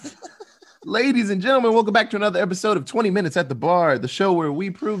Ladies and gentlemen, welcome back to another episode of 20 Minutes at the Bar, the show where we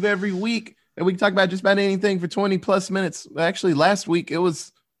prove every week that we can talk about just about anything for 20 plus minutes. Actually, last week it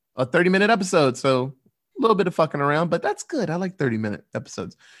was a 30-minute episode, so a little bit of fucking around, but that's good. I like 30-minute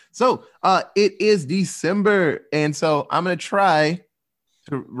episodes. So it is December, and so I'm going to try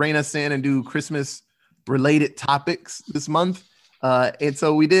to rein us in and do Christmas-related topics this month. And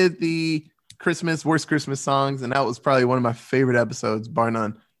so we did the worst Christmas songs, and that was probably one of my favorite episodes, bar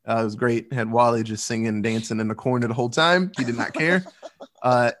none. It was great. Had Wally just singing and dancing in the corner the whole time. He did not care.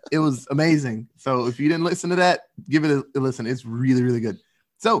 It was amazing. So if you didn't listen to that, give it a listen. It's really, really good.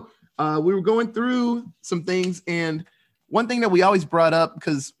 So we were going through some things, and one thing that we always brought up,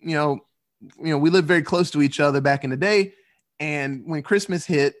 because we lived very close to each other back in the day, and when Christmas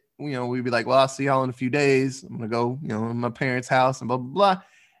hit, we'd be like, well, I'll see y'all in a few days. I'm gonna go, in my parents' house and blah blah blah.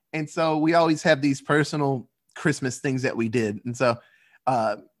 And so we always have these personal Christmas things that we did, and so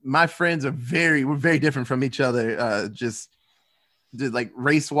my friends we're very different from each other, just like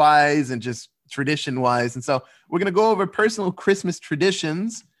race wise and just tradition wise. And so we're going to go over personal Christmas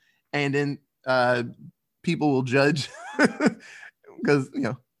traditions, and then people will judge because,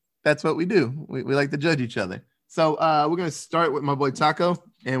 that's what we do. We like to judge each other. So we're going to start with my boy Taco,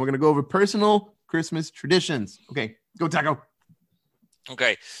 and we're going to go over personal Christmas traditions. Okay, go Taco.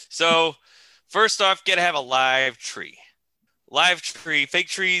 Okay. So first off, got to have a live tree. Fake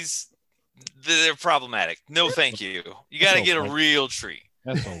trees, they're problematic. No, thank you. You got to get a real tree.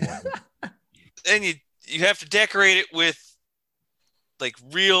 That's all right. And you have to decorate it with like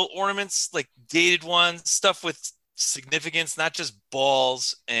real ornaments, like dated ones, stuff with significance, not just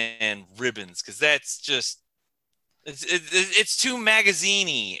balls and ribbons, because that's just it's too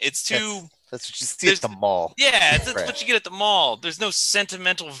magazine-y. It's too. That's what you see at the mall. Yeah, that's what you get at the mall. There's no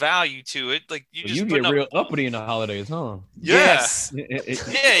sentimental value to it. Like you get real uppity in the holidays, huh? Yes.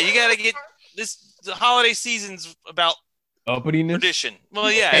 Yeah, you got to get this. The holiday season's about uppityness, tradition. Well,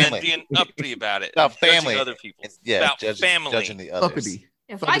 yeah, family. And being uppity about it. About family, other people. About family. Judging the others. Uppity.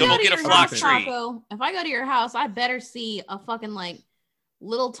 If I go to your house, Taco, if I go to your house, I better see a fucking like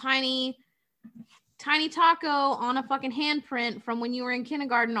little tiny taco on a fucking handprint from when you were in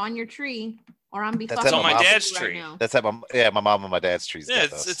kindergarten on your tree, or I'm That's on my dad's tree. Right, that's at my mom and my dad's trees. Yeah,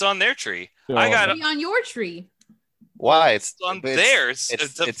 it's on their tree. So, I got it on your tree. Why? It's on theirs.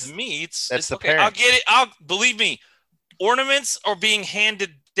 It's up to me. It's the okay. parents. I'll get it. Believe me. Ornaments are being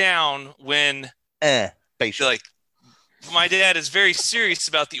handed down when basically. Like my dad is very serious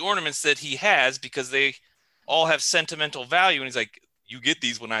about the ornaments that he has because they all have sentimental value, and he's like, "You get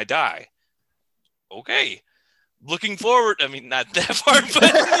these when I die." Okay. Looking forward. I mean, not that part, but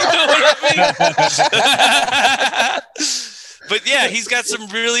you know what I mean? But yeah, he's got some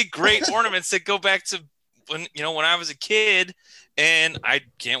really great ornaments that go back to when I was a kid, and I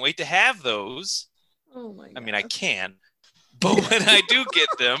can't wait to have those. Oh my God. I mean, I can, but when I do get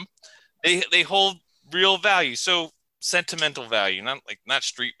them, they hold real value. So sentimental value, not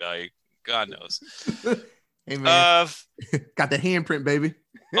street value. God knows. Hey man, got the handprint, baby.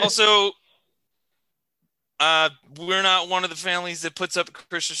 Also, we're not one of the families that puts up a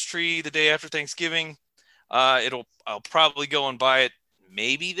Christmas tree the day after Thanksgiving. I'll probably go and buy it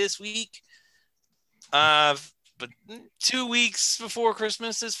maybe this week. But 2 weeks before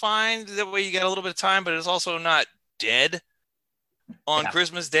Christmas is fine. That way you got a little bit of time, but it's also not dead on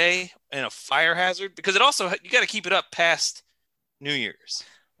Christmas Day and a fire hazard, because it also, you got to keep it up past New Year's.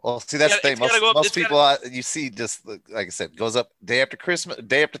 Well, see, that's the thing. Most people you see, just like I said, goes up day after Christmas,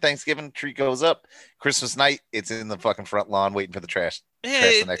 day after Thanksgiving, tree goes up. Christmas night, it's in the fucking front lawn waiting for the trash. Yeah,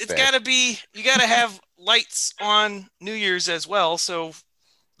 it's got to be. You got to have lights on New Year's as well, so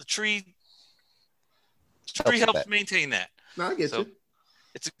the tree helps maintain that. No, I get you.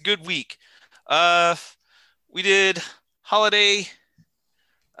 It's a good week. We did holiday,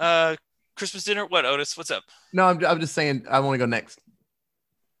 Christmas dinner. What, Otis? What's up? No, I'm just saying I want to go next.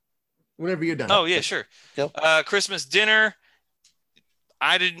 Whenever you're done. Oh yeah, sure. Yep. Christmas dinner.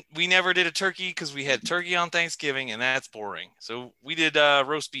 We never did a turkey because we had turkey on Thanksgiving, and that's boring. So we did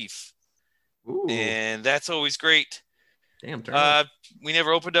roast beef. Ooh. And that's always great. Damn turkey. We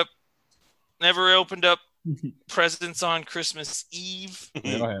never opened up presents on Christmas Eve.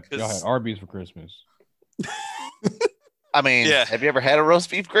 Y'all had Arby's for Christmas. I mean, Have you ever had a roast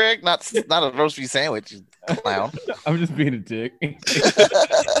beef, Greg? Not a roast beef sandwich, you clown. I'm just being a dick.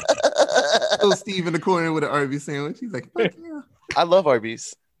 Little Steve in the corner with an Arby's sandwich. He's like, fuck yeah. I love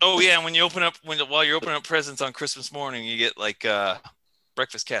Arby's. Oh yeah, and while you're opening up presents on Christmas morning, you get like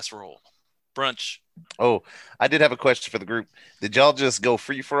breakfast casserole, brunch Oh, I did have a question for the group. Did y'all just go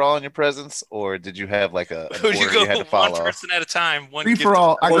free for all in your presents, or did you have like an Would you order go you had to follow? one person at a time? Free for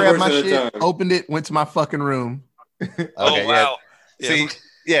all. I grabbed my shit, opened it, went to my fucking room. Okay, oh wow! Yeah. See,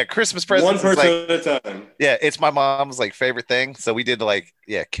 yeah, Christmas presents. One person is like, at a time. Yeah, it's my mom's like favorite thing. So we did like,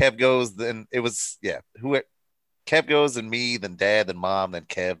 yeah, Kev goes. Then it was Kev goes and me, then Dad, then Mom, then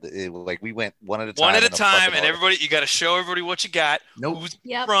Kev. It was like we went one at a time. One at a time, and everybody, you got to show everybody what you got. Nope. Who's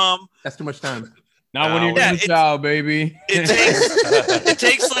Yep. from? That's too much time. Not when you're a child, baby. It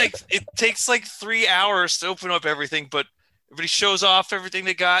takes like 3 hours to open up everything, but everybody shows off everything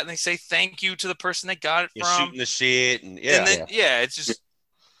they got, and they say thank you to the person they got it You're from. shooting the shit, and it's just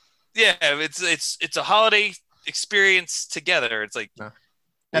it's a holiday experience together. It's like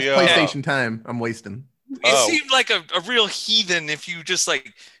that's PlayStation time I'm wasting. It seemed like a real heathen if you just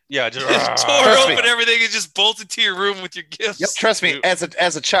like just tore open everything and just bolted to your room with your gifts. Yep, trust me, as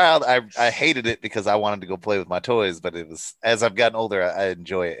a child, I hated it because I wanted to go play with my toys. But it was as I've gotten older, I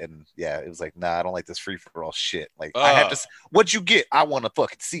enjoy it. And yeah, it was like, nah, I don't like this free for all shit. Like I have to. What'd you get? I want to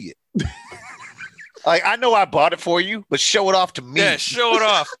fucking see it. Like I know I bought it for you, but show it off to me. Yeah, show it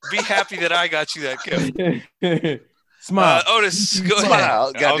off. Be happy that I got you that gift. Smile. Otis, go ahead. I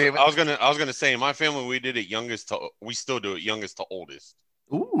was gonna say in my family we did it youngest to we still do it youngest to oldest.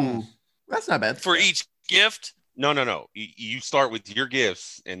 Ooh, that's not bad. For each gift? No. You start with your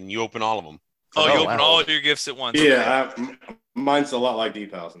gifts and you open all of them. Oh, you open all of your gifts at once. Yeah, mine's a lot like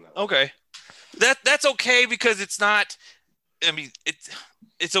Deep House in that. Okay, that's okay because it's not. I mean,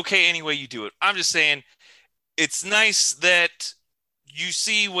 it's okay any way you do it. I'm just saying, it's nice that you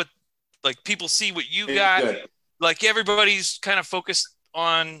see what people see what you got. Good. Like everybody's kind of focused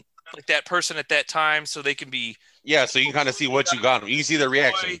on like that person at that time, so they can be. Yeah, so you can kind of see what you got them. You can see their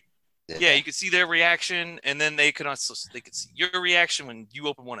reaction. Yeah, you can see their reaction, and then they can see your reaction when you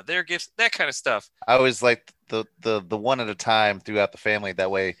open one of their gifts. That kind of stuff. I always like the one at a time throughout the family.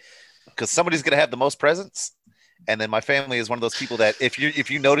 That way, because somebody's gonna have the most presents. And then my family is one of those people that if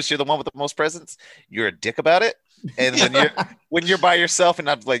you notice you're the one with the most presents, you're a dick about it. And when you're by yourself and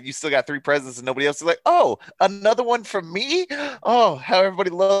not like you still got 3 presents and nobody else is like, oh, another one from me. Oh, how everybody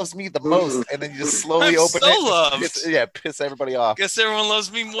loves me the most. And then you just slowly open it. Piss everybody off. Guess everyone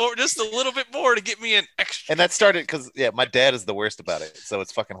loves me more, just a little bit more to get me an extra. And that started because my dad is the worst about it, so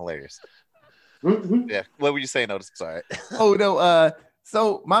it's fucking hilarious. Yeah, what were you saying, Otis? Sorry. Oh no.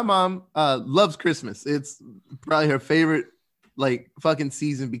 So my mom loves Christmas. It's probably her favorite fucking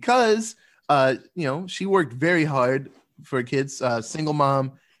season because she worked very hard for kids, single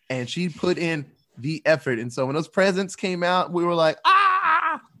mom, and she put in the effort. And so when those presents came out, we were like,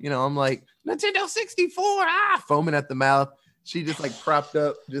 I'm like, Nintendo 64, foaming at the mouth. She just propped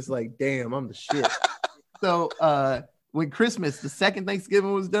up, just like, damn, I'm the shit. So when Christmas, the second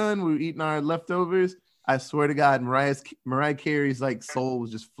Thanksgiving was done, we were eating our leftovers. I swear to God, Mariah Carey's soul was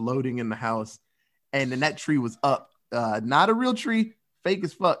just floating in the house, and then that tree was up. Not a real tree, fake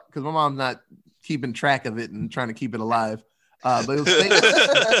as fuck, because my mom's not keeping track of it and trying to keep it alive. But it was fake.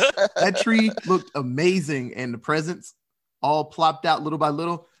 That tree looked amazing, and the presents all plopped out little by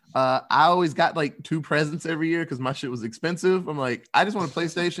little. I always got 2 presents every year because my shit was expensive. I'm like, I just want a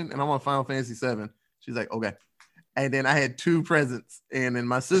PlayStation and I want Final Fantasy 7. She's like, okay. And then I had 2 presents, and then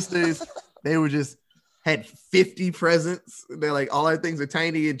my sisters, they were just had 50 presents. They're like, all our things are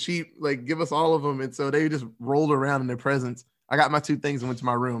tiny and cheap. Give us all of them. And so they just rolled around in their presents. I got my 2 things and went to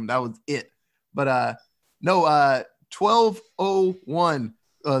my room. That was it. But 12:01.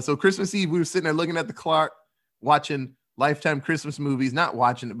 So Christmas Eve, we were sitting there looking at the clock, watching Lifetime Christmas movies. Not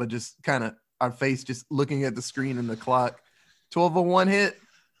watching it, but just kind of our face just looking at the screen and the clock. 12:01 hit.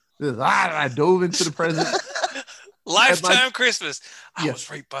 I dove into the present. Lifetime Christmas. I was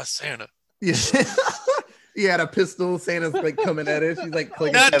raped by Santa. Yeah. He had a pistol. Santa's coming at it. She's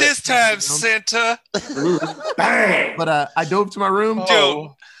clicking. Not this time, Santa. Bang! But I dove to my room.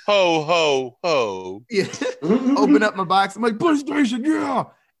 Ho, ho, ho. Yeah. Open up my box. I'm like, PlayStation, yeah.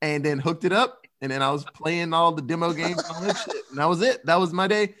 And then hooked it up. And then I was playing all the demo games and all that shit. And that was it. That was my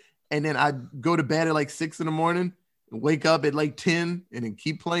day. And then I'd go to bed at 6 in the morning and wake up at 10 and then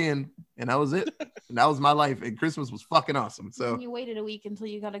keep playing. And that was it. And that was my life. And Christmas was fucking awesome. So you waited a week until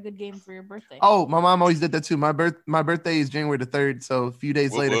you got a good game for your birthday. Oh, my mom always did that too. My birthday is January the 3rd. So a few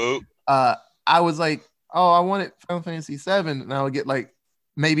days later, I was like, oh, I wanted Final Fantasy 7. And I would get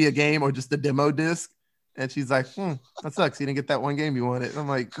maybe a game or just a demo disc. And she's like, that sucks. You didn't get that one game you wanted. And I'm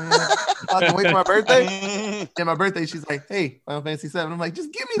like, man, I can wait for my birthday. And my birthday, she's like, hey, Final Fantasy 7. I'm like,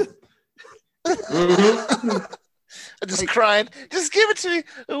 just give me the I'm just crying. Just give it to me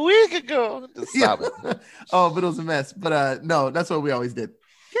a week ago. Just stop it. Oh, but it was a mess. But no, that's what we always did.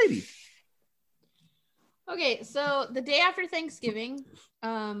 Katie. Okay, so the day after Thanksgiving,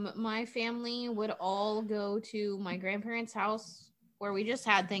 my family would all go to my grandparents' house where we just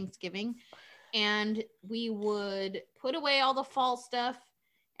had Thanksgiving, and we would put away all the fall stuff,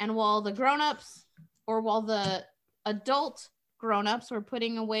 and while the adult grown-ups were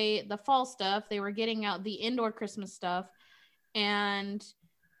putting away the fall stuff, they were getting out the indoor Christmas stuff, and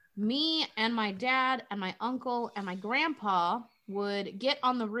me and my dad and my uncle and my grandpa would get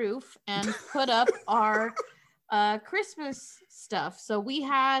on the roof and put up our Christmas stuff. So we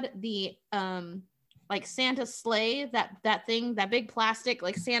had the like Santa sleigh, that thing, that big plastic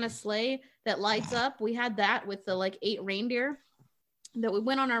like Santa sleigh that lights up. We had that with the like 8 reindeer that we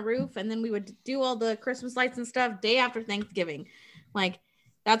went on our roof, and then we would do all the Christmas lights and stuff day after Thanksgiving. Like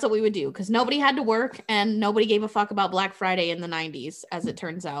that's what we would do because nobody had to work and nobody gave a fuck about Black Friday in the 90s, as it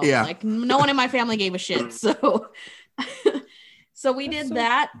turns out. Yeah. Like no one in my family gave a shit. So so we did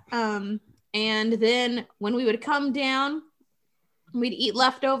that. And then when we would come down, we'd eat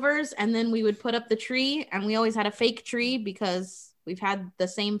leftovers, and then we would put up the tree, and we always had a fake tree because we've had the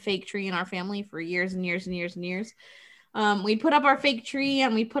same fake tree in our family for years and years and years and years. We'd put up our fake tree,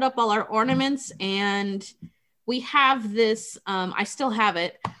 and we put up all our ornaments, and we have this, I still have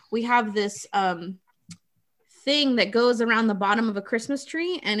it. We have this thing that goes around the bottom of a Christmas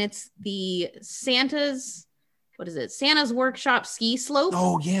tree, and it's the Santa's Workshop ski slope.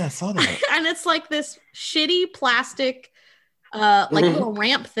 Oh yeah, I saw that. And it's like this shitty plastic, like little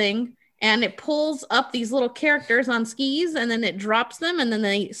ramp thing. And it pulls up these little characters on skis, and then it drops them, and then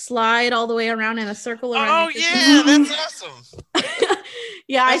they slide all the way around in a circle. Oh yeah, that's awesome.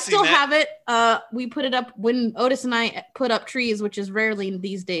 Yeah, I I've still seen that. have it. We put it up when Otis and I put up trees, which is rarely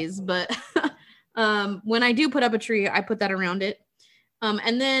these days, but when I do put up a tree, I put that around it.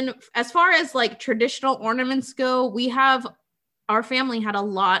 And then as far as like traditional ornaments go, our family had a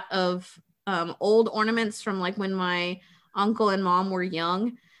lot of old ornaments from like when my uncle and mom were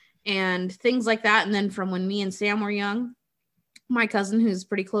young and things like that. And then from when me and Sam were young, my cousin, who's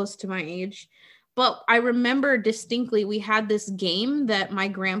pretty close to my age. But I remember distinctly, we had this game that my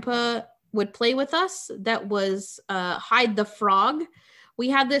grandpa would play with us that was Hide the Frog. We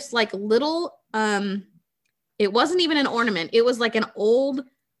had this like little, it wasn't even an ornament. It was like an old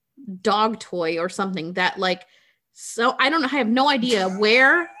dog toy or something that like, so I don't know. I have no idea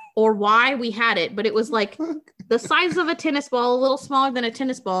where or why we had it, but it was like the size of a tennis ball, a little smaller than a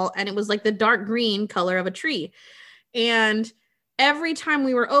tennis ball. And it was like the dark green color of a tree. And every time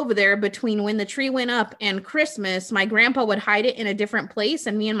we were over there between when the tree went up and Christmas, my grandpa would hide it in a different place.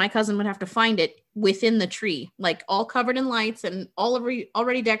 And me and my cousin would have to find it within the tree, like all covered in lights and all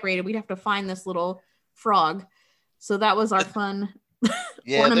already decorated. We'd have to find this little frog. So that was our fun.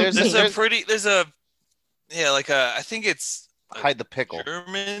 Yeah, ornament there's game. I think it's Hide the pickle.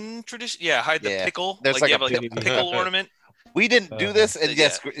 German tradition. Yeah, hide the Yeah. pickle. There's Like you like have a like a pickle ornament. We didn't do this, and Yeah.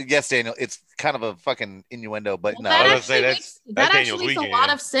 yes, Daniel, it's kind of a fucking innuendo, but Well, no. that I was actually gonna say, makes, that's that Daniel's actually makes a weekend, lot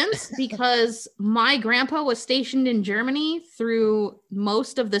yeah. of sense because my grandpa was stationed in Germany through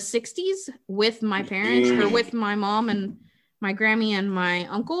most of the 60s with my parents or with my mom and my Grammy and my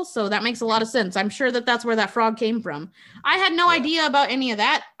uncle. So that makes a lot of sense. I'm sure that that's where that frog came from. I had no idea about any of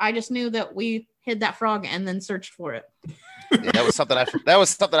that. I just knew that we hid that frog and then searched for it. Yeah, that was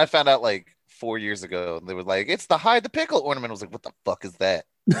something I found out like 4 years ago. They were like, "It's the Hide the Pickle ornament." I was like, "What the fuck is that?"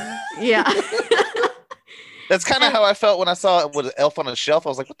 Yeah. That's kind of how I felt when I saw it with Elf on a Shelf. I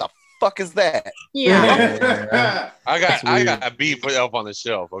was like, "What the fuck is that?" Yeah. I That's got weird. a beat for Elf on the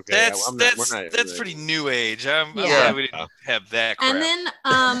Shelf. Okay, That's pretty new age. I'm Yeah. glad we didn't have that crap. And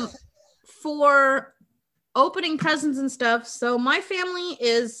then for opening presents and stuff, so my family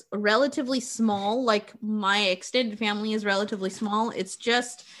is relatively small. Like my extended family is relatively small. It's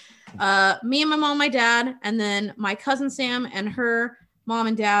just me and my mom, my dad, and then my cousin Sam and her mom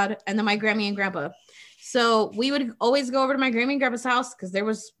and dad, and then my Grammy and grandpa. So we would always go over to my Grammy and grandpa's house because there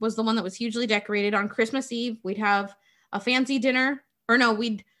was the one that was hugely decorated. On Christmas Eve, we'd have a fancy dinner, or no,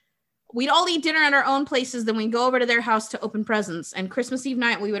 we'd all eat dinner at our own places. Then we'd go over to their house to open presents. And Christmas Eve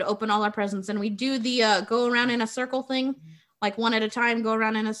night, we would open all our presents, and we'd do the go around in a circle thing, like one at a time, go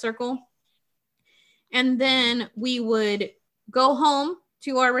around in a circle. And then we would go home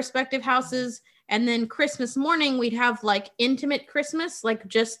to our respective houses. And then Christmas morning, we'd have like intimate Christmas, like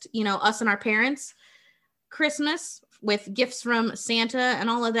just, us and our parents Christmas with gifts from Santa and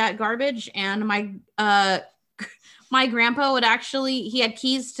all of that garbage. And my grandpa would he had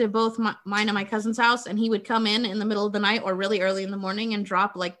keys to both mine and my cousin's house, and he would come in the middle of the night or really early in the morning and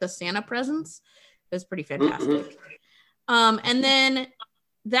drop like the Santa presents. It was pretty fantastic. And then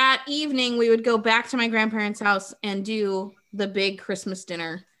that evening we would go back to my grandparents' house and do the big Christmas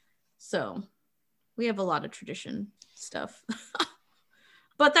dinner. So We have a lot of tradition stuff.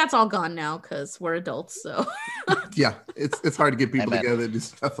 But that's all gone now because we're adults. So Yeah, it's hard to get people Amen. together and do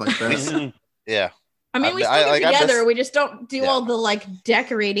stuff like that. Yeah. I mean, we still get together. We just don't do all the like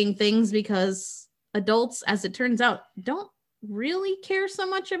decorating things because adults, as it turns out, don't really care so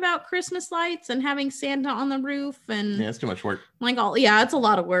much about Christmas lights and having Santa on the roof and Yeah, it's too much work. like it's a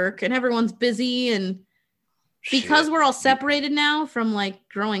lot of work and everyone's busy and because we're all separated now from like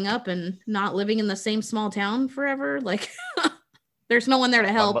growing up and not living in the same small town forever, like there's no one there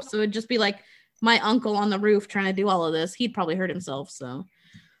to help. So it'd just be like my uncle on the roof trying to do all of this. He'd probably hurt himself. So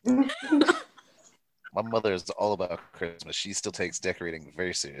My mother is all about Christmas. She still takes decorating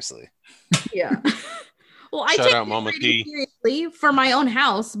very seriously. Yeah. Well, I Shout take out Mama T. seriously for my own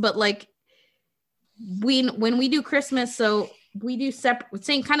house, but like when we do Christmas, so we do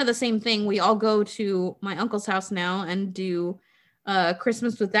same kind of the same thing. We all go to my uncle's house now and do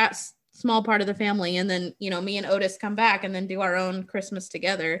Christmas with that small part of the family, and then me and Otis come back and then do our own Christmas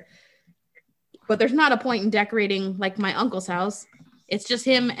together. But there's not a point in decorating like my uncle's house. It's just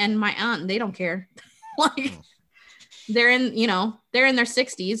him and my aunt, and they don't care. Like they're in their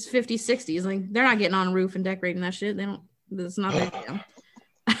 60s, 50s, 60s. Like they're not getting on a roof and decorating that shit. It's not their jam.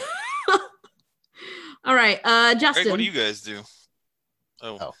 All right, Justin. Greg, what do you guys do?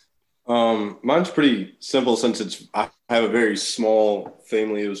 Mine's pretty simple since I have a very small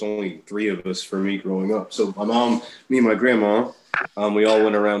family. It was only 3 of us for me growing up. So my mom, me and my grandma, we all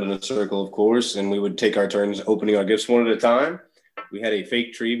went around in a circle, of course, and we would take our turns opening our gifts one at a time. We had a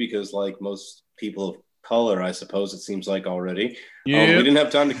fake tree because, like most people of color, I suppose it seems like already, we didn't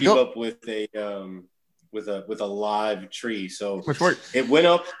have time to keep up with a live tree. So Much work. It went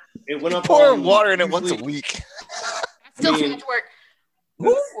up. Pour water in it once a week. Still too much work.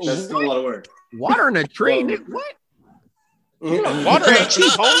 That's still a lot of work. Water in a tree? What? Water ain't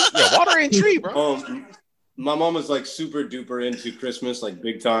cheap, homie. Yeah, water ain't tree, bro. My mom was like super duper into Christmas, like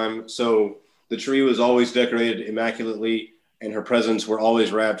big time. So the tree was always decorated immaculately, and her presents were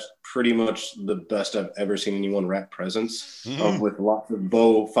always wrapped pretty much the best I've ever seen anyone wrap presents, with lots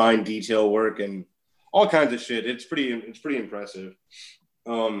of fine detail work and all kinds of shit. It's pretty impressive.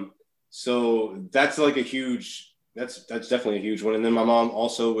 So that's like that's definitely a huge one. And then my mom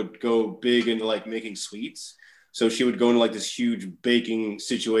also would go big into like making sweets. So she would go into like this huge baking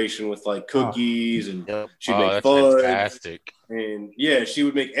situation with like cookies and she'd make fudge. Fantastic. And yeah, she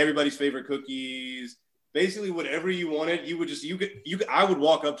would make everybody's favorite cookies. Basically, whatever you wanted, I would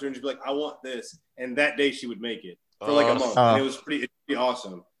walk up to her and she'd be like, "I want this," and that day she would make it for like a month. And it was pretty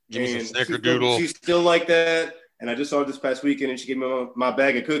awesome. Give me some snickerdoodle. She's still like that. And I just saw her this past weekend, and she gave me my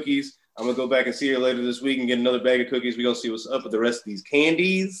bag of cookies. I'm gonna go back and see her later this week and get another bag of cookies. We're gonna see what's up with the rest of these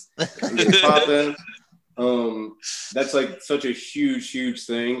candies. That's like such a huge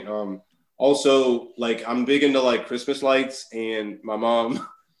thing. Also, like I'm big into like Christmas lights, and my mom.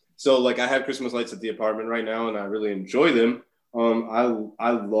 So like I have Christmas lights at the apartment right now, and I really enjoy them.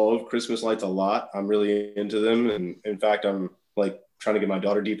 I love Christmas lights a lot. I'm really into them, and in fact, I'm like trying to get my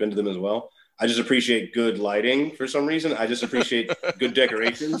daughter deep into them as well. I just appreciate good lighting for some reason. I just appreciate good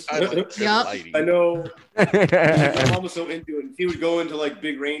decorations. I like good lighting. I know. My mom was so into it. She would go into like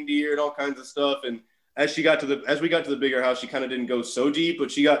big reindeer and all kinds of stuff. And as we got to the bigger house, she kind of didn't go so deep, but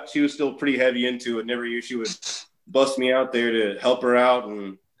she was still pretty heavy into it. And every year she would bust me out there to help her out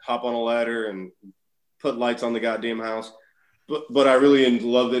and hop on a ladder and put lights on the goddamn house. But I really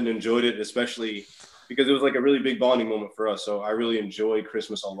loved it and enjoyed it, especially because it was like a really big bonding moment for us. So I really enjoy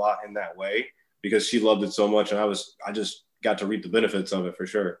Christmas a lot in that way because she loved it so much. And I just got to reap the benefits of it for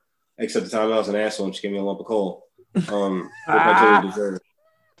sure. Except the time I was an asshole and she gave me a lump of coal, which I totally deserved.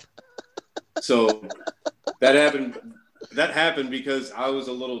 So that happened because I was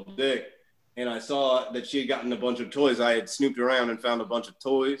a little dick and I saw that she had gotten a bunch of toys. I had snooped around and found a bunch of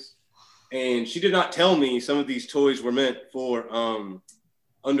toys, and she did not tell me some of these toys were meant for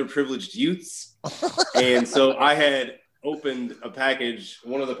underprivileged youths. And so I had opened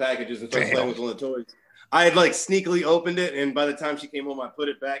one of the packages and started playing with one of the toys. I had like sneakily opened it, and by the time she came home, I put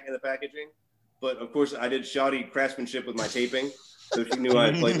it back in the packaging. But of course, I did shoddy craftsmanship with my taping, so she knew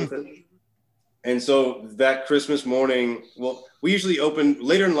I had played with it. And so that Christmas morning, well, we usually open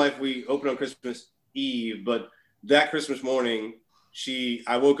later in life. We open on Christmas Eve, but that Christmas morning,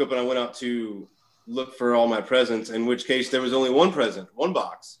 I woke up and I went out to look for all my presents, in which case there was only one present, one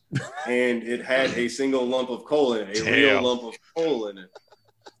box, and it had a single lump of coal in it, real lump of coal in it.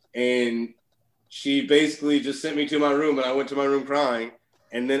 And she basically just sent me to my room, and I went to my room crying.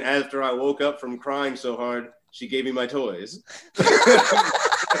 And then after I woke up from crying so hard, she gave me my toys.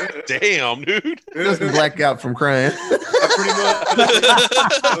 Damn, dude. Just black out from crying.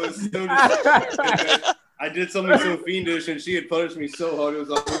 I did something so fiendish, and she had punished me so hard. It was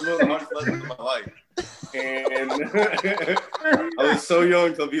one of the hardest lessons of my life. And I was so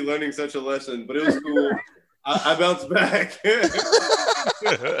young to be learning such a lesson, but it was cool. I bounced back. And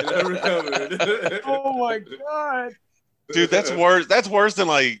I recovered. Oh my god, Dude, that's worse. That's worse than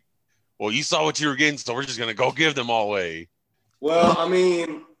like, well, you saw what you were getting, so we're just gonna go give them all away. Well, I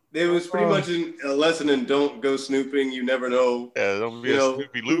mean, it was pretty much a lesson in don't go snooping. You never know. Yeah, don't be a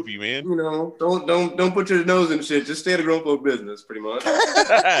snoopy loopy, man. You know, don't put your nose in shit. Just stay out of grown folk business, pretty much.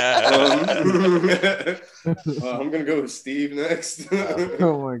 I'm gonna go with Steve next.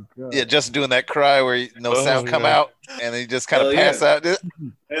 oh my god. Yeah, just doing that cry where no sound come out, and then you just kind of pass out. Hell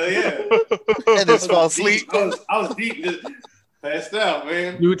yeah. And then fall asleep. I was deep. Just passed out,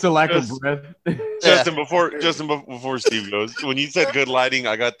 man. Due to lack of breath. Justin, before Steve goes, when you said good lighting,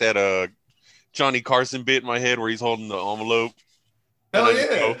 I got that Johnny Carson bit in my head where he's holding the envelope. Hell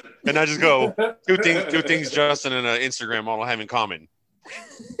yeah. And I just go, two things Justin and Instagram all have in common.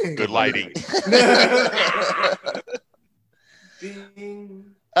 Good lighting.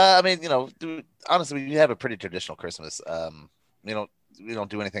 I mean, honestly, we have a pretty traditional Christmas. We don't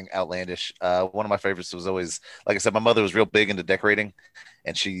do anything outlandish. One of my favorites was always, like I said, my mother was real big into decorating,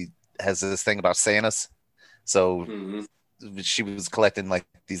 and she has this thing about Santas. So she was collecting like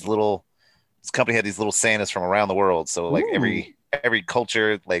this company had these little Santas from around the world. So like every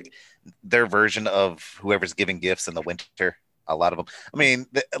culture, like their version of whoever's giving gifts in the winter. A lot of them. I mean,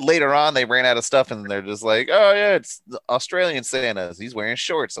 later on they ran out of stuff, and they're just like, "Oh yeah, it's the Australian Santa. He's wearing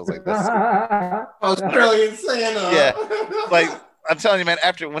shorts." I was like, "That's Australian Santa." Yeah, like I'm telling you, man.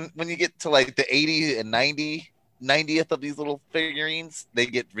 After when you get to like the 80 and 90th of these little figurines, they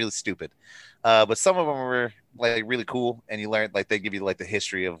get really stupid. But some of them were like really cool, and you learn like they give you like the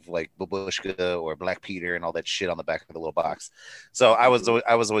history of like Babushka or Black Peter and all that shit on the back of the little box. So I was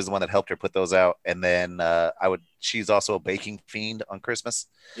always the one that helped her put those out, and then she's also a baking fiend on Christmas.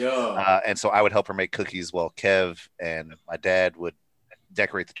 Yeah. And so I would help her make cookies while Kev and my dad would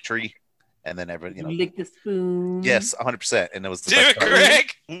decorate the tree, and then lick the spoon. Yes, 100%. And it was the Damn it,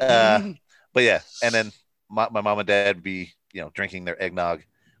 Greg. but yeah, and then my mom and dad would be drinking their eggnog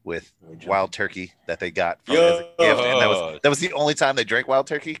with wild turkey that they got from as a gift, and that was the only time they drank wild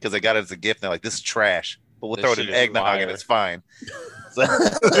turkey because they got it as a gift. And they're like, "This is trash, but we'll throw it in eggnog and it's fine." So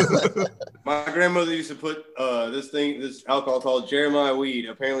my grandmother used to put this alcohol called Jeremiah weed.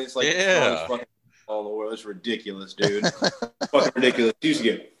 Apparently, it's like the strongest fucking all in the world. It's ridiculous, dude. Fucking ridiculous. You used to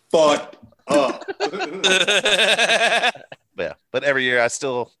get fucked up. but every year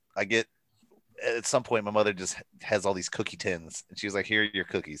I get. At some point, my mother just has all these cookie tins, and she was like, "Here are your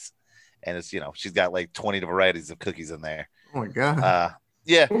cookies," and it's she's got like 20 varieties of cookies in there. Oh my god!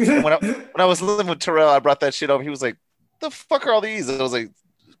 Yeah. When I was living with Terrell, I brought that shit over. He was like, "The fuck are all these?" And I was like,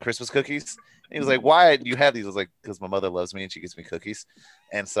 "Christmas cookies." And he was like, "Why do you have these?" I was like, "Because my mother loves me and she gives me cookies."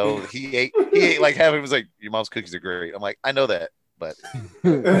 And so he ate like half. He was like, "Your mom's cookies are great." I'm like, "I know that, but."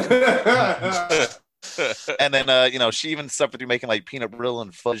 And then she even suffered through making like peanut brittle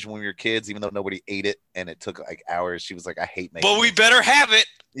and fudge when we were kids, even though nobody ate it, and it took like hours. She was like, "I hate making." But we better have it.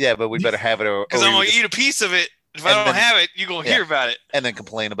 Yeah, but we better have it, because I'm gonna eat a piece of it. If I don't have it, you're gonna hear about it and then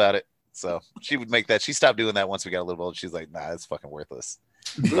complain about it. So she would make that. She stopped doing that once we got a little old. She's like, "Nah, it's fucking worthless."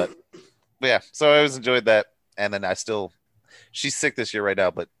 But yeah, so I always enjoyed that. And then she's sick this year right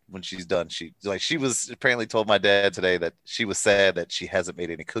now, but when she's done, she was apparently told my dad today that she was sad that she hasn't made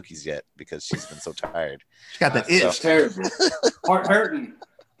any cookies yet because she's been so tired. She got that itch. Terrible. Heart hurting.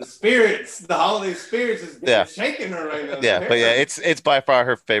 The holiday spirits is shaking her right now. Yeah, but yeah, it's by far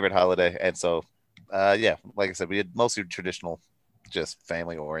her favorite holiday. And so like I said, we had mostly traditional, just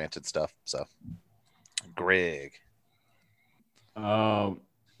family oriented stuff. So Greg.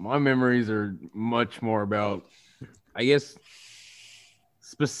 My memories are much more about, I guess,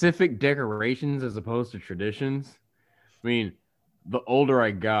 specific decorations as opposed to traditions. I mean, the older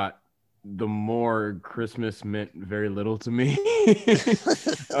I got, the more Christmas meant very little to me.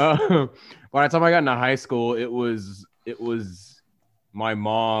 By the time I got into high school, it was my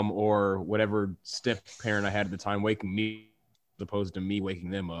mom or whatever step parent I had at the time waking me as opposed to me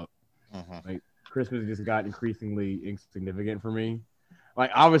waking them up. Like Christmas just got increasingly insignificant for me.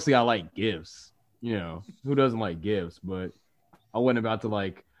 Like obviously I like gifts. Who doesn't like gifts? But I wasn't about to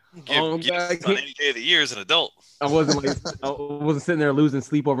like gifts on any day of the year as an adult. I wasn't sitting there losing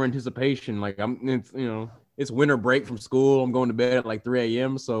sleep over anticipation. Like it's winter break from school. I'm going to bed at like 3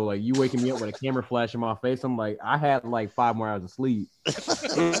 a.m. So like you waking me up with a camera flash in my face. I'm like, I had like 5 more hours of sleep.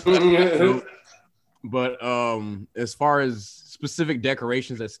 But as far as specific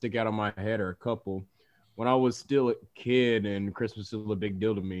decorations that stick out on my head are a couple. When I was still a kid and Christmas was a big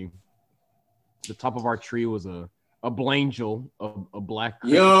deal to me, the top of our tree was a blangel, a black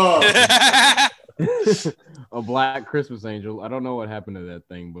Yo. a black Christmas angel. I don't know what happened to that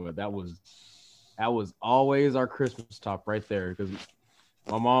thing, but that was always our Christmas top right there, because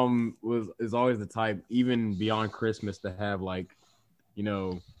my mom is always the type, even beyond Christmas, to have like, you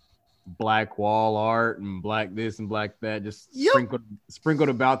know, black wall art and black this and black that, just sprinkled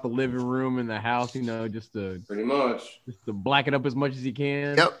about the living room and the house, you know, just to Pretty much. just to black it up as much as you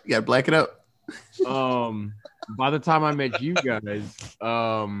can. Yep, you gotta black it up. By the time I met you guys,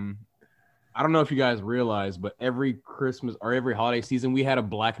 I don't know if you guys realize, but every Christmas or every holiday season, we had a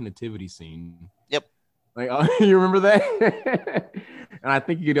black nativity scene. Yep. Like, you remember that? And I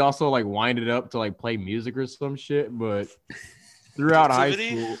think you could also like wind it up to like play music or some shit. But throughout Nativity?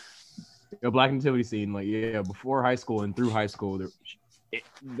 high school, a black nativity scene, like before high school and through high school,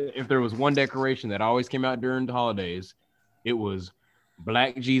 if there was one decoration that always came out during the holidays, it was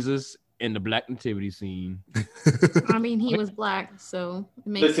Black Jesus and the black nativity scene. I mean, he was black, so it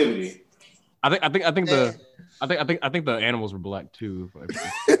makes sense. Nativity. I think the animals were black too.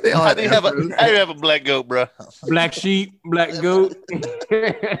 They all How had do you have afros. a black goat, bro? Black sheep, black goat.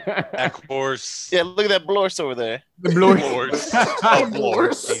 Black horse. Yeah, look at that blorse over there. The blue Horse. Oh,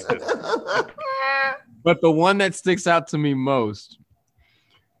 Lord. But the one that sticks out to me most,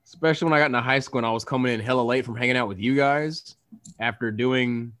 especially when I got into high school and I was coming in hella late from hanging out with you guys after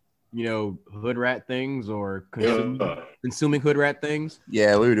doing, you know, hood rat things or consuming hood rat things.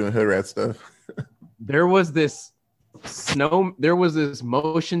 Yeah, we were doing hood rat stuff. There was this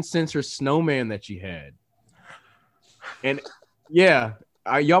motion sensor snowman that you had. And yeah,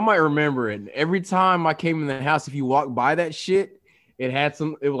 y'all might remember it. Every time I came in the house, if you walked by that shit, it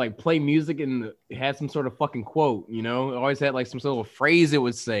would like play music and it had some sort of fucking quote, you know? It always had like some sort of phrase it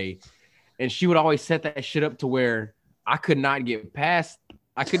would say. And she would always set that shit up to where I could not get past.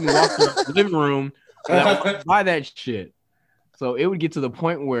 I couldn't walk to the living room without walking by that shit. So it would get to the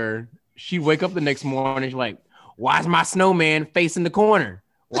point where she'd wake up the next morning, she's like, why is my snowman facing the corner?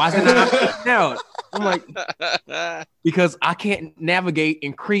 Why is it not facing out? I'm like, because I can't navigate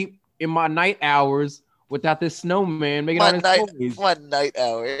and creep in my night hours without this snowman making all this noise. My night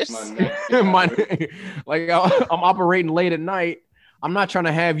hours. Like I'm operating late at night. I'm not trying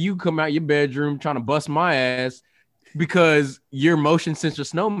to have you come out your bedroom trying to bust my ass because your motion sensor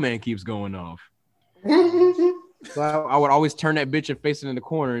snowman keeps going off. So I would always turn that bitch and face it in the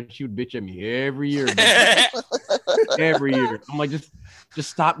corner, and she would bitch at me every year. Every year. I'm like, just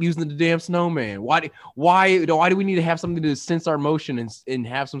stop using the damn snowman. Why do we need to have something to sense our motion and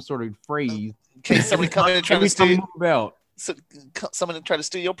have some sort of phrase? In case somebody come in and try to steal, someone try to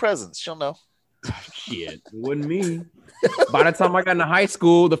steal your presents, she'll know. Shit, it wasn't me. By the time I got into high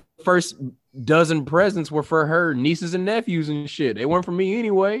school, the first dozen presents were for her nieces and nephews and shit. They weren't for me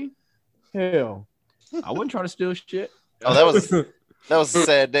anyway. Hell, I wouldn't try to steal shit. Oh, that was a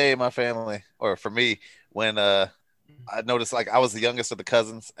sad day in my family, or for me, when I noticed, like, I was the youngest of the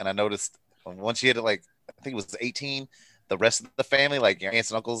cousins, and I noticed once you hit it, like, I think it was 18, the rest of the family, like your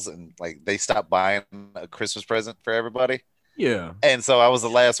aunts and uncles, and like they stopped buying a Christmas present for everybody. Yeah. And so I was the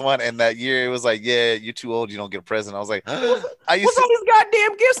last one, and that year it was like, yeah, you're too old, you don't get a present. I was like, I used What's all these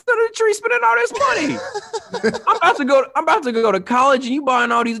goddamn gifts under the tree, spending all this money? I'm about to go to college, and you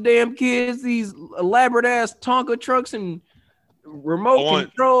buying all these damn kids these elaborate ass Tonka trucks and remote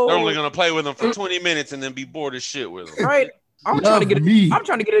control. They're only gonna play with them for 20 minutes and then be bored as shit with them. Right? I'm trying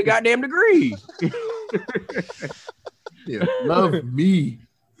to get a goddamn degree. Yeah, love me.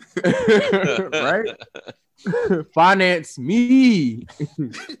 Right? Finance me.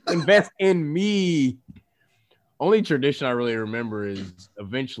 Invest in me. Only tradition I really remember is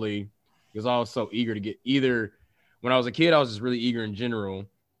eventually, because I was so eager to get either when I was a kid, I was just really eager in general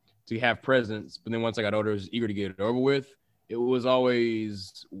to have presents. But then once I got older, I was eager to get it over with. It was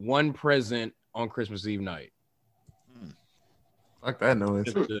always one present on Christmas Eve night. Fuck that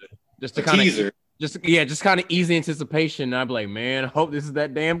noise. Just to kind of just kind of easy anticipation. And I'd be like, man, I hope this is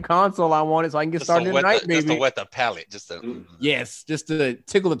that damn console I wanted so I can get started tonight, baby. Just to wet the palate. Yes, just to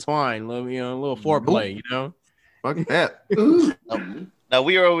tickle the twine, a little foreplay, you know. Fuck that. Now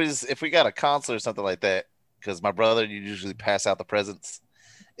we were always, if we got a console or something like that, because my brother would usually pass out the presents.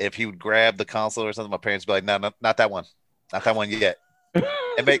 If he would grab the console or something, my parents would be like, no, not that one. Not that one yet.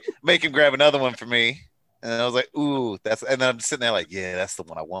 And make him grab another one for me. And I was like, ooh, and then I'm sitting there like, yeah, that's the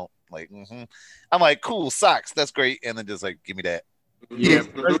one I want. Like, I'm like, cool, socks, that's great. And then just like, give me that. Yeah,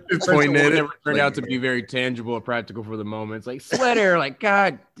 never turned out to be very tangible or practical for the moment. It's like sweater, like,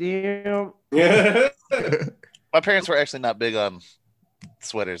 god damn. Yeah. My parents were actually not big on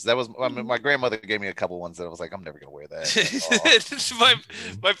sweaters. That was my grandmother gave me a couple ones that I was like, I'm never gonna wear that.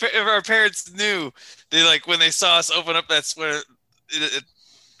 Our parents knew. They like when they saw us open up that sweater.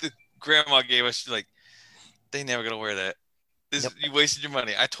 The grandma gave us. She's like, they never gonna wear that. You wasted your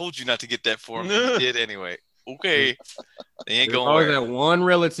money. I told you not to get that for me. You did anyway. Okay. They ain't There's gonna always wear that one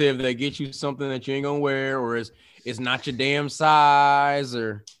relative that gets you something that you ain't gonna wear, or it's not your damn size,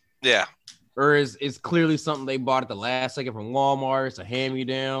 or it's clearly something they bought at the last second from Walmart. It's a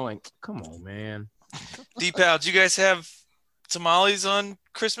hand-me-down. Like, come on, man. D-Pal, do you guys have tamales on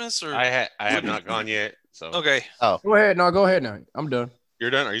Christmas? Or I have not gone yet. So okay. Oh, Go ahead. No, go ahead now. I'm done. You're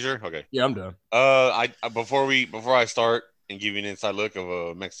done? Are you sure? Okay. Yeah, I'm done. Before I start and give you an inside look of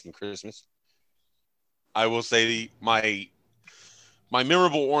a Mexican Christmas, I will say my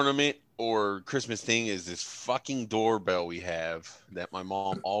memorable ornament or Christmas thing is this fucking doorbell we have that my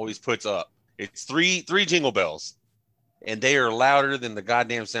mom always puts up. It's three jingle bells, and they are louder than the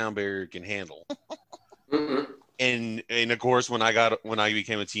goddamn sound barrier can handle. And of course, when I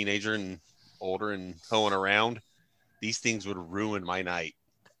became a teenager and older and hoeing around, these things would ruin my night.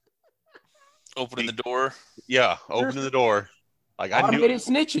 Opening the door. Yeah, opening the door. Like I knew Automated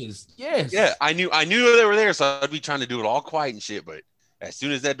snitches. Yes. Yeah, I knew they were there, so I'd be trying to do it all quiet and shit. But as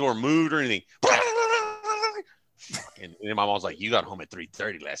soon as that door moved or anything, and then my mom's like, "You got home at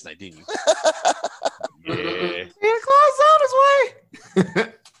 3:30 last night, didn't you?" Yeah. Santa Claus on his way.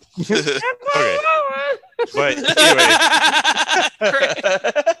 Okay. But anyway.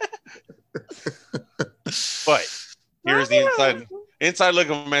 But here's the inside look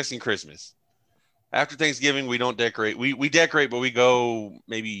of Mexican Christmas. After Thanksgiving, we don't decorate. We decorate, but we go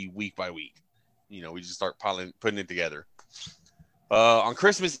maybe week by week. You know, we just start putting it together. On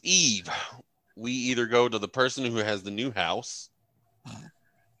Christmas Eve, we either go to the person who has the new house.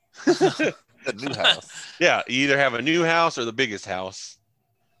 the new house. Yeah, you either have a new house or the biggest house,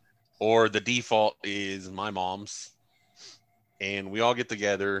 or the default is my mom's. And we all get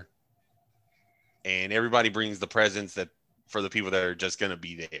together, and everybody brings the presents that for the people that are just gonna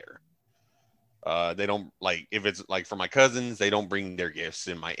be there. They don't like if it's like for my cousins, they don't bring their gifts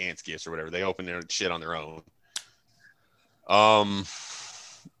and my aunt's gifts or whatever. They open their shit on their own.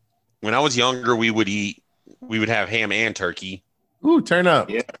 When I was younger, we would have ham and turkey. Ooh, turn up.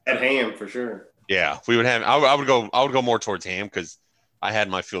 Yeah, that ham for sure. Yeah, we would have. I would go more towards ham because I had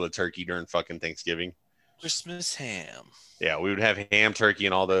my fill of turkey during fucking Thanksgiving. Christmas ham. Yeah, we would have ham, turkey,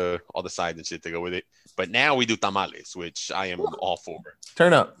 and all the sides and shit to go with it. But now we do tamales, which I am all for.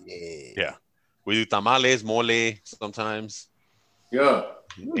 Turn up. Yeah. We do tamales, mole sometimes. Yeah.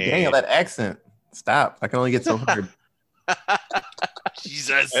 Ooh, Daniel, that accent. Stop. I can only get so hard.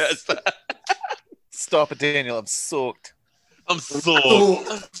 Jesus. Stop it, Daniel. I'm soaked. I'm soaked.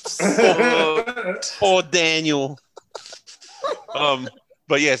 Oh, Daniel.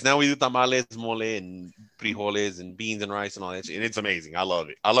 But yes, now we do tamales, mole, and frijoles, and beans and rice and all that shit. And it's amazing. I love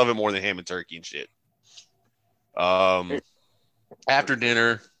it. I love it more than ham and turkey and shit. After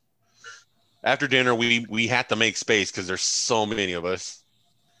dinner, we have to make space because there's so many of us,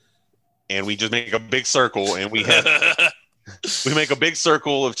 and we just make a big circle, and we make a big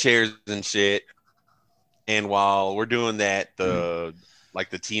circle of chairs and shit. And while we're doing that, the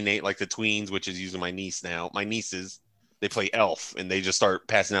tweens, which is usually my nieces, they play Elf, and they just start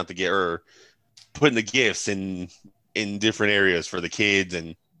passing out putting the gifts in different areas for the kids,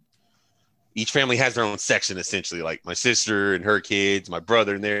 and each family has their own section essentially. Like my sister and her kids, my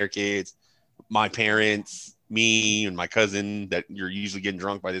brother and their kids, my parents, me and my cousin that you're usually getting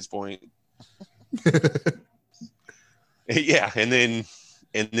drunk by this point. Yeah, and then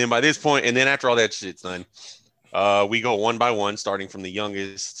by this point, and then after all that shit's done, we go one by one, starting from the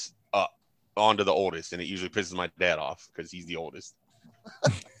youngest up onto the oldest, and it usually pisses my dad off because he's the oldest.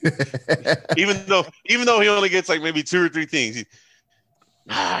 even though he only gets like maybe 2 or 3 things.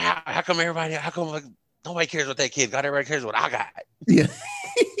 How come nobody cares what that kid got? Everybody cares what I got. Yeah.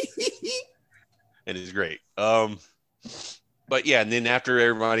 And it's great. But yeah, and then after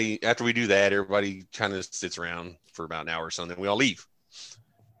we do that, everybody kind of sits around for about an hour or so, and then we all leave.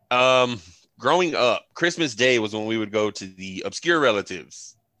 Growing up, Christmas Day was when we would go to the obscure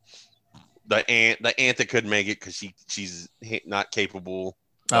relatives. The aunt that couldn't make it because she's not capable.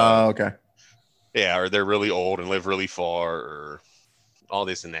 Oh, okay. Yeah, or they're really old and live really far, or all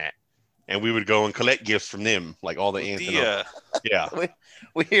this and that. And we would go and collect gifts from them, like all the aunts. Yeah,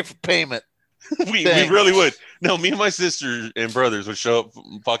 we're here for payment. we really would. No, me and my sister and brothers would show up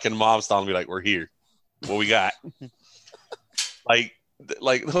fucking mob style and be like, "We're here. What we got?" like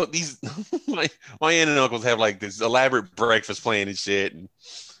these my aunt and uncles have like this elaborate breakfast plan and shit, and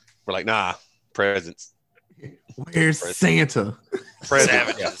we're like, "Nah, presents." Where's Santa?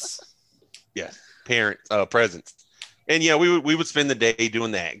 Savages. Yeah, parents, presents, and yeah, we would spend the day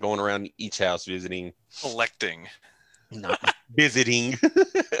doing that, going around each house visiting, Collecting. not visiting,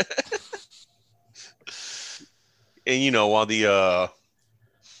 and while the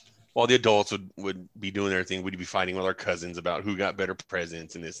adults would be doing their thing, we'd be fighting with our cousins about who got better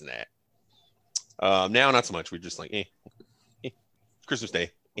presents and this and that. Now not so much. We're just like, Christmas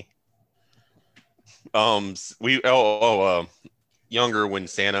Day. Younger when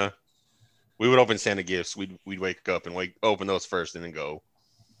we would open Santa gifts. We'd wake up and open those first and then go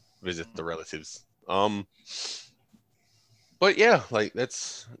visit the relatives. But yeah, like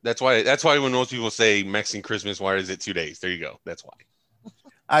that's why when most people say Mexican Christmas, why is it 2 days? There you go. That's why.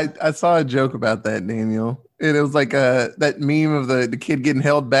 I saw a joke about that, Daniel. And it was like that meme of the kid getting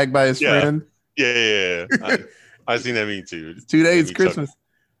held back by his friend. Yeah. I've seen that meme too. 2 days Christmas.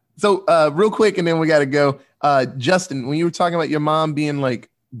 So real quick, and then we got to go. Justin, when you were talking about your mom being like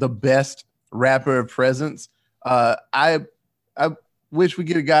the best wrapper of presents, I wish we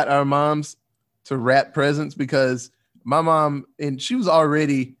could have got our moms to wrap presents, because my mom, and she was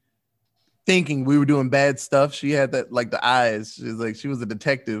already thinking we were doing bad stuff. She had that, like, the eyes. She's like, she was a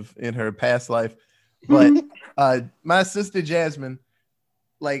detective in her past life. But my sister Jasmine,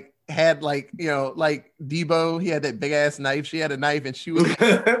 like, had like Debo, he had that big ass knife. She had a knife, and she was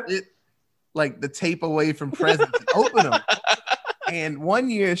like the tape away from presents and open them. And one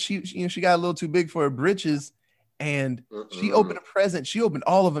year she got a little too big for her britches, and she opened a present. She opened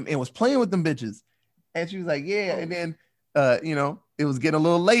all of them and was playing with them bitches. And she was like, yeah. And then it was getting a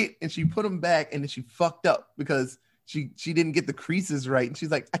little late, and she put them back, and then she fucked up because she didn't get the creases right. And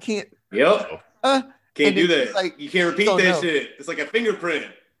she's like, I can't. Yep. Can't do that. Like, you can't repeat that shit. It's like a fingerprint.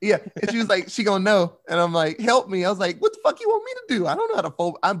 Yeah. And she was like, she gonna know. And I'm like, help me. I was like, what the fuck you want me to do? I don't know how to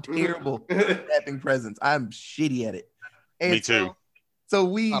fold. I'm terrible at wrapping presents. I'm shitty at it. And me too. So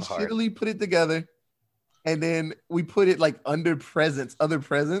we shittily put it together, and then we put it like under other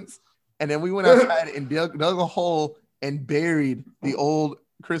presents. And then we went outside and dug a hole and buried the old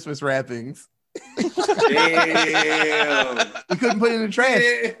Christmas wrappings. Damn. We couldn't put it in the trash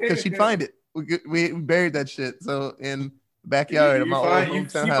because she'd find it. We buried that shit. So in the backyard of my old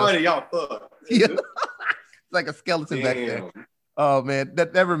hometown house. Find it, y'all fuck. Yeah. It's like a skeleton back there. Oh man,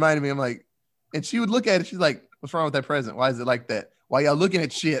 that reminded me. I'm like, and she would look at it. She's like, what's wrong with that present? Why is it like that? Why y'all looking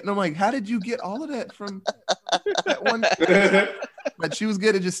at shit? And I'm like, how did you get all of that from that one? But she was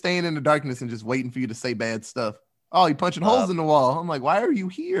good at just staying in the darkness and just waiting for you to say bad stuff. Oh, you punching holes in the wall. I'm like, why are you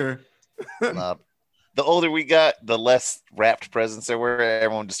here? The older we got, the less wrapped presents there were.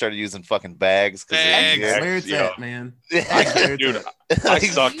 Everyone just started using fucking bags. Where it's at, man. Dude, I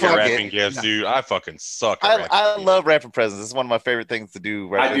suck at wrapping gifts, dude. I fucking suck at wrapping. I love wrapping presents. It's one of my favorite things to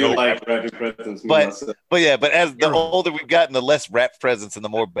do. I do like wrapping presents. But as the older we've gotten, the less wrapped presents and the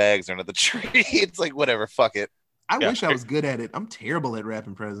more bags are under the tree. It's like, whatever, fuck it. I wish I was good at it. I'm terrible at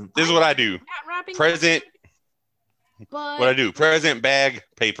wrapping presents. This is what I do. Present. But what I do. Present, bag,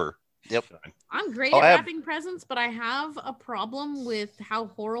 paper. Yep. I'm great at wrapping presents, but I have a problem with how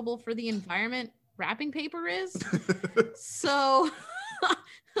horrible for the environment wrapping paper is. So I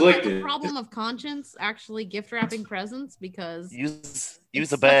have a problem of conscience actually gift wrapping presents because use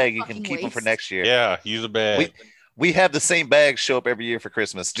a bag. You can keep them for next year. Yeah, use a bag. We have the same bags show up every year for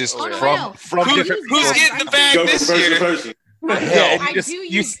Christmas. Just from different. Who's getting the bag this year? I do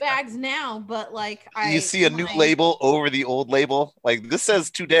use bags now, but like you see a new label over the old label. Like this says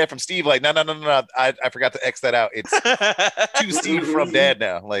to Dad from Steve. Like no. I forgot to X that out. It's to Steve from Dad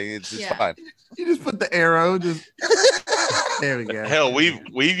now. Like it's fine. You just put the arrow. Just there we go. Hell,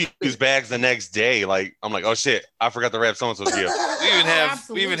 we've used bags the next day. Like I'm like, oh shit, I forgot to wrap so and so's gift.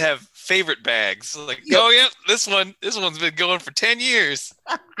 We even have favorite bags. Like this one's been going for 10 years.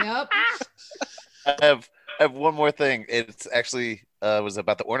 Yep. I have one more thing. It's actually was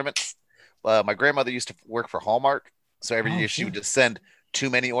about the ornaments. My grandmother used to work for Hallmark, so every year she would just send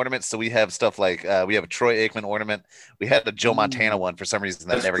too many ornaments. So we have stuff like we have a Troy Aikman ornament. We had the Joe Montana one for some reason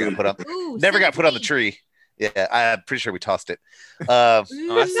that never got put on the tree. Yeah, I'm pretty sure we tossed it. I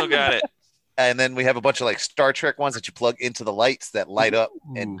still got it. And then we have a bunch of like Star Trek ones that you plug into the lights that light up.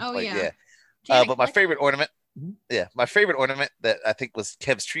 And but my favorite ornament. Yeah, my favorite ornament that I think was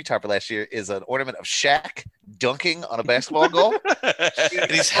Kev's tree topper last year is an ornament of Shaq dunking on a basketball goal. And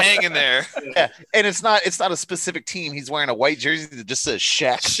he's hanging there. Yeah, and it's not a specific team. He's wearing a white jersey that just says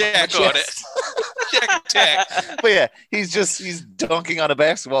Shaq on it. Shaq Tech. But yeah, he's dunking on a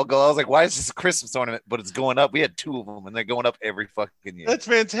basketball goal. I was like, why is this a Christmas ornament? But it's going up. We had 2 of them, and they're going up every fucking year. That's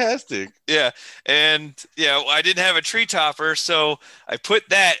fantastic. Yeah, and I didn't have a tree topper, so I put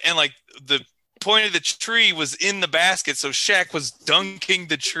that and like the point of the tree was in the basket, so Shaq was dunking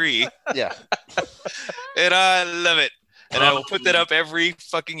the tree. Yeah. And I love it. And I will put that up every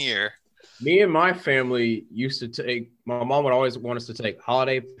fucking year. Me and my family used to take. My mom would always want us to take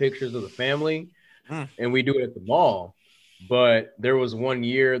holiday pictures of the family, and we do it at the mall. But there was one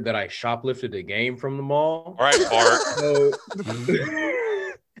year that I shoplifted a game from the mall. All right, Bart. So,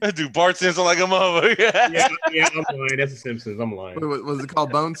 Dude, Bart Simpson like a motherfucker. yeah, I'm lying. That's the Simpsons. I'm lying. What was it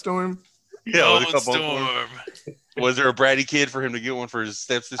called? Bone Storm? Yeah, Bone Storm. Was there a bratty kid for him to get one for his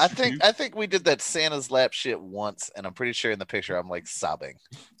stepsister? I think we did that Santa's lap shit once, and I'm pretty sure in the picture I'm like sobbing.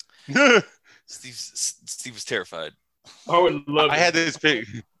 Steve was terrified. I would love. I had this pic.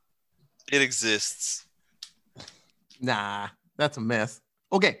 It exists. Nah, that's a mess.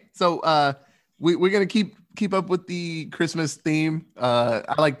 Okay, so we're gonna keep up with the Christmas theme.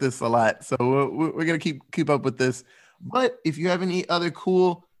 I like this a lot, so we're gonna keep up with this. But if you have any other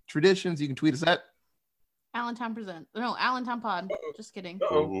cool traditions, you can tweet us at Allentown present. No, Allentown pod. Just kidding.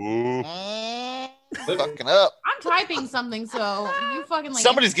 Ooh. Fucking up. I'm typing something, so you fucking like.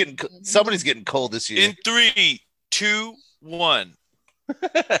 Somebody's getting cold this year. In 3, 2, 1.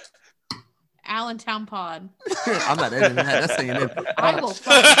 Allentown pod. I'm not editing that. That's saying it. I will.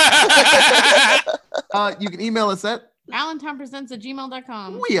 You can email us at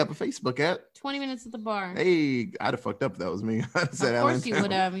AllentownPresents@gmail.com. we have a Facebook at 20 minutes at the bar. I'd have fucked up if that was me. I'd said Of course you Allentown.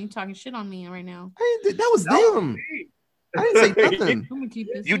 would have. You talking shit on me right now. That was them. I didn't say nothing. I'm gonna keep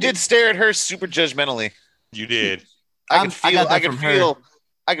this. You in. did stare at her super judgmentally. You did. I got that from her.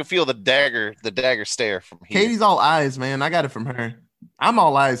 I can feel the dagger stare from here. Katie's all eyes, man. I got it from her. I'm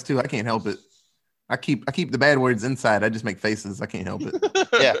all eyes too. I can't help it. I keep the bad words inside. I just make faces. I can't help it.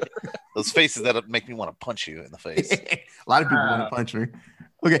 Yeah, those faces that make me want to punch you in the face. A lot of people want to punch me.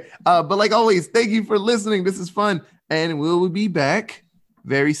 Okay, but like always, thank you for listening. This is fun, and we'll be back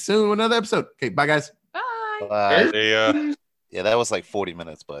very soon with another episode. Okay, bye guys. Bye. Yeah, that was like 40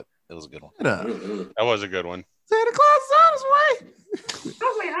 minutes, but it was a good one. Shut up. That was a good one. Santa Claus is on his way. I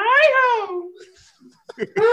was like, hi ho.